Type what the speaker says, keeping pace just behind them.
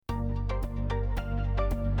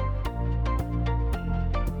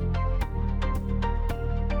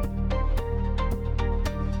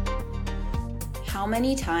How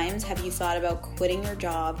many times have you thought about quitting your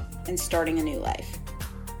job and starting a new life?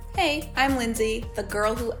 Hey, I'm Lindsay, the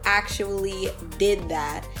girl who actually did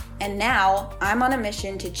that. And now I'm on a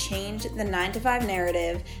mission to change the 9-to-5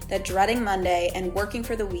 narrative that dreading Monday and working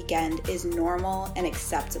for the weekend is normal and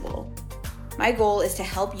acceptable. My goal is to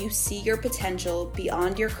help you see your potential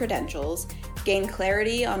beyond your credentials, gain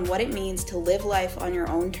clarity on what it means to live life on your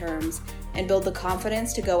own terms, and build the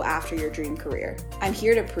confidence to go after your dream career. I'm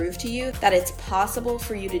here to prove to you that it's possible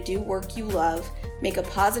for you to do work you love, make a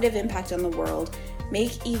positive impact on the world,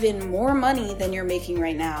 make even more money than you're making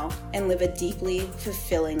right now, and live a deeply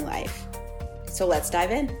fulfilling life. So let's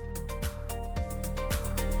dive in.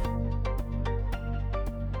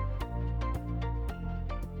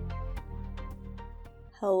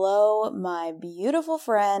 Hello, my beautiful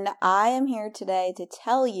friend. I am here today to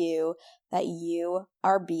tell you that you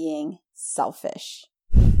are being selfish.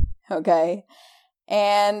 Okay?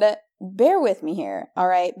 And bear with me here, all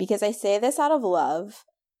right? Because I say this out of love.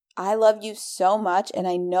 I love you so much, and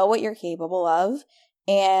I know what you're capable of,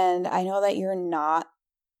 and I know that you're not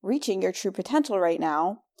reaching your true potential right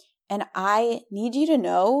now, and I need you to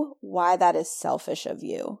know why that is selfish of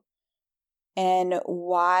you, and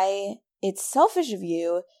why it's selfish of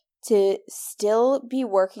you to still be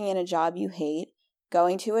working in a job you hate,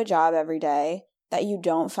 going to a job every day that you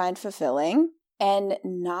don't find fulfilling, and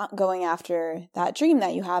not going after that dream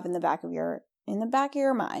that you have in the back of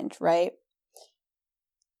your mind, right?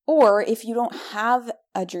 Or if you don't have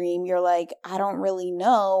a dream, you're like, I don't really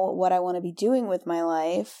know what I want to be doing with my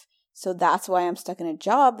life, so that's why I'm stuck in a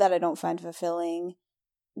job that I don't find fulfilling.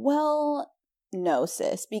 Well, no,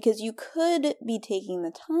 sis, because you could be taking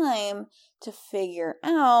the time to figure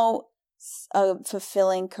out a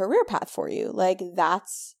fulfilling career path for you. Like,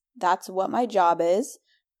 that's what my job is.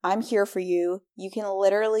 I'm here for you. You can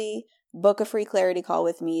literally book a free clarity call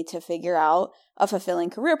with me to figure out a fulfilling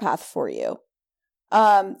career path for you.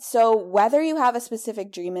 So whether you have a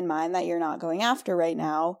specific dream in mind that you're not going after right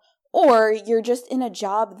now, or you're just in a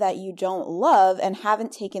job that you don't love and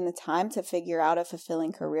haven't taken the time to figure out a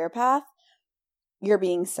fulfilling career path, you're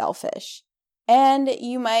being selfish. And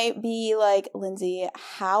you might be like, Lindsay,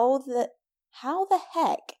 how the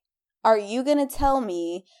heck are you going to tell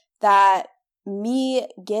me that me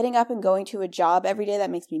getting up and going to a job every day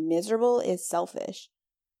that makes me miserable is selfish?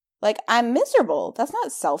 Like, I'm miserable. That's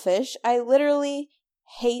not selfish. I literally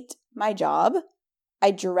hate my job.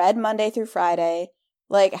 I dread Monday through Friday.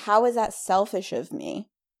 Like, how is that selfish of me?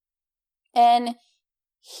 And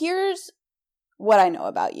here's what I know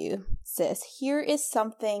about you, sis. Here is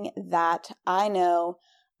something that I know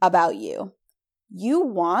about you. You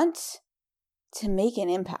want to make an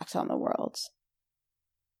impact on the world.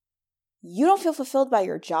 You don't feel fulfilled by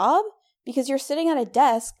your job because you're sitting at a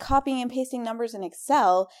desk copying and pasting numbers in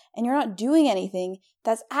Excel, and you're not doing anything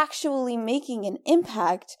that's actually making an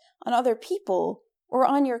impact on other people or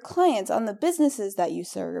on your clients, on the businesses that you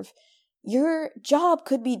serve. Your job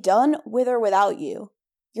could be done with or without you.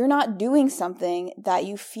 You're not doing something that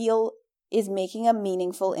you feel is making a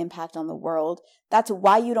meaningful impact on the world. That's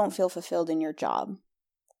why you don't feel fulfilled in your job.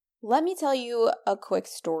 Let me tell you a quick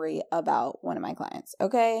story about one of my clients,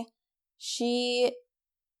 okay? She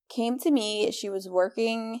came to me. She was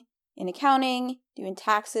working in accounting, doing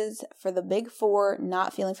taxes for the Big Four,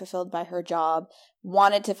 not feeling fulfilled by her job,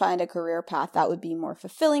 wanted to find a career path that would be more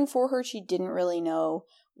fulfilling for her. She didn't really know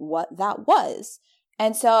what that was.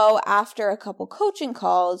 And so after a couple coaching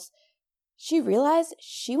calls, she realized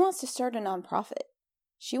she wants to start a nonprofit.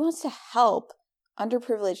 She wants to help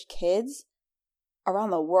underprivileged kids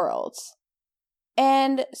around the world.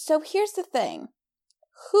 And so here's the thing.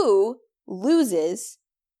 Who loses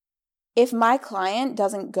if my client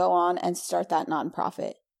doesn't go on and start that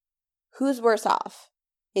nonprofit? Who's worse off?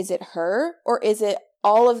 Is it her, or is it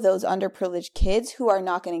all of those underprivileged kids who are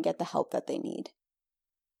not going to get the help that they need?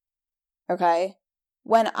 Okay?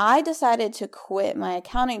 When I decided to quit my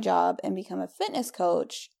accounting job and become a fitness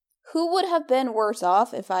coach, who would have been worse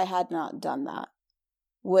off if I had not done that?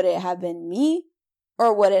 Would it have been me,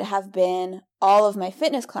 or would it have been all of my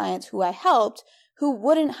fitness clients who I helped who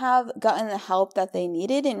wouldn't have gotten the help that they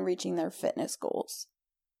needed in reaching their fitness goals?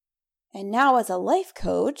 And now as a life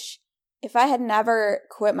coach, if I had never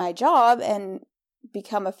quit my job and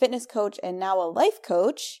become a fitness coach and now a life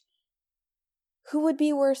coach, who would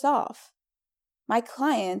be worse off? My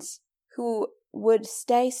clients who would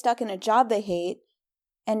stay stuck in a job they hate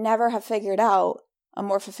and never have figured out a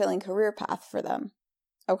more fulfilling career path for them.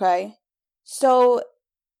 Okay? So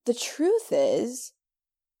the truth is,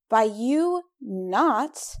 by you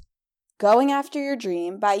not going after your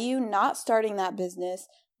dream, by you not starting that business,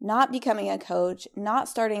 not becoming a coach, not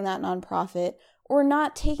starting that nonprofit, or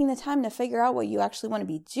not taking the time to figure out what you actually want to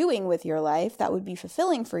be doing with your life that would be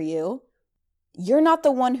fulfilling for you, you're not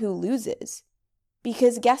the one who loses.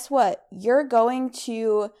 Because guess what? You're going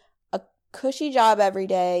to a cushy job every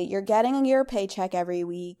day. You're getting your paycheck every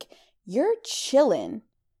week. You're chilling.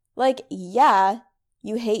 Like, yeah,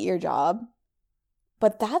 you hate your job,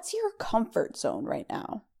 but that's your comfort zone right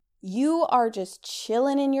now. You are just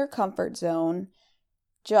chilling in your comfort zone,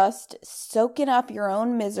 just soaking up your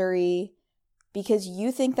own misery because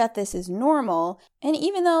you think that this is normal. And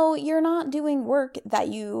even though you're not doing work that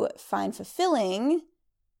you find fulfilling,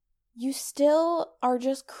 you still are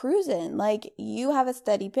just cruising. Like, you have a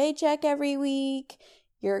steady paycheck every week.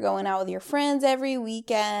 You're going out with your friends every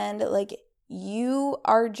weekend. Like, you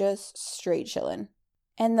are just straight chilling.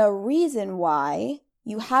 And the reason why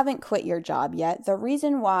you haven't quit your job yet, the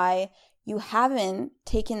reason why you haven't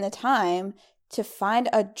taken the time to find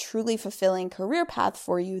a truly fulfilling career path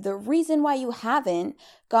for you, the reason why you haven't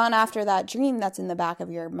gone after that dream that's in the back of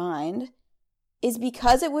your mind is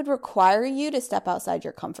because it would require you to step outside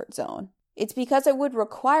your comfort zone. It's because it would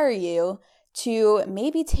require you to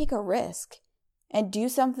maybe take a risk and do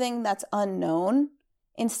something that's unknown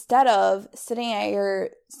instead of sitting at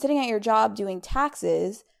your job doing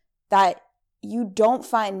taxes that you don't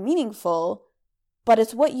find meaningful, but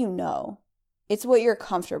it's what you know. It's what you're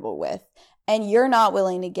comfortable with, and you're not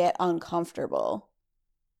willing to get uncomfortable.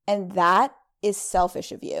 And that is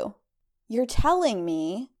selfish of you. You're telling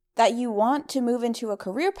me that you want to move into a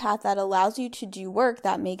career path that allows you to do work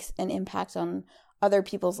that makes an impact on other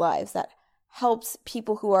people's lives, that helps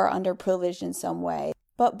people who are underprivileged in some way.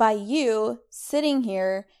 But by you sitting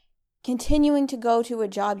here, continuing to go to a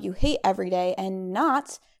job you hate every day and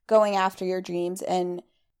not going after your dreams and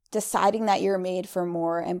deciding that you're made for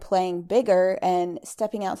more and playing bigger and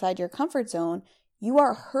stepping outside your comfort zone, you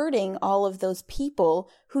are hurting all of those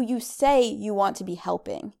people who you say you want to be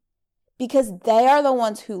helping. Because they are the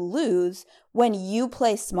ones who lose when you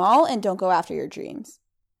play small and don't go after your dreams.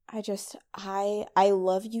 I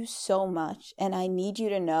love you so much, and I need you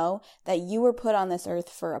to know that you were put on this earth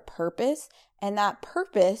for a purpose, and that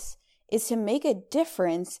purpose is to make a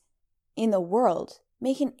difference in the world,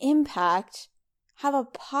 make an impact, have a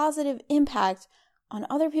positive impact on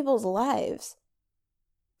other people's lives.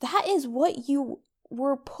 That is what you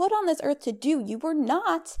were put on this earth to do. You were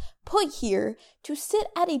not put here to sit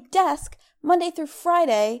at a desk Monday through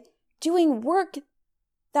Friday doing work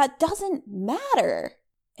that doesn't matter.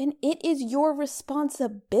 And it is your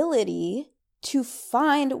responsibility to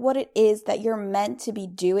find what it is that you're meant to be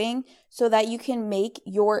doing so that you can make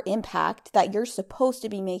your impact that you're supposed to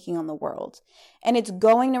be making on the world. And it's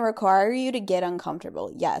going to require you to get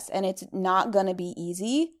uncomfortable, yes. And it's not going to be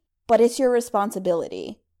easy, but it's your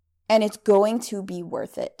responsibility. And it's going to be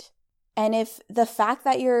worth it. And if the fact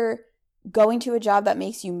that you're going to a job that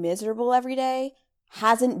makes you miserable every day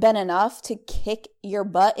hasn't been enough to kick your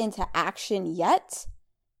butt into action yet,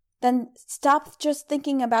 then stop just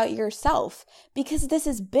thinking about yourself, because this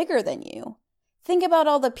is bigger than you. Think about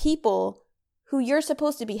all the people who you're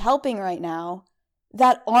supposed to be helping right now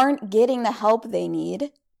that aren't getting the help they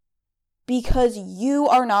need because you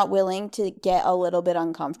are not willing to get a little bit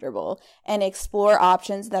uncomfortable and explore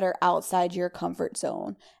options that are outside your comfort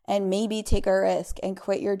zone and maybe take a risk and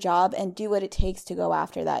quit your job and do what it takes to go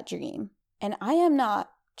after that dream. And I am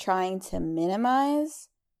not trying to minimize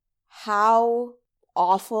how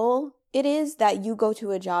awful it is that you go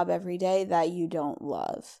to a job every day that you don't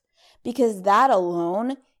love, because that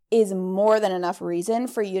alone is more than enough reason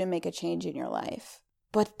for you to make a change in your life.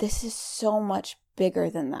 But this is so much bigger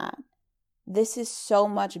than that. This is so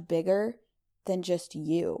much bigger than just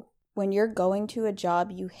you. When you're going to a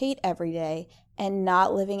job you hate every day and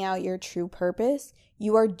not living out your true purpose,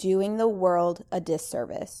 you are doing the world a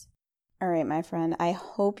disservice. All right, my friend, I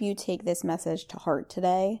hope you take this message to heart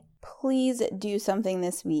today. Please do something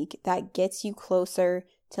this week that gets you closer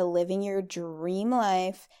to living your dream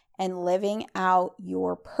life and living out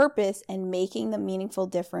your purpose and making the meaningful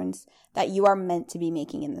difference that you are meant to be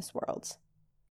making in this world.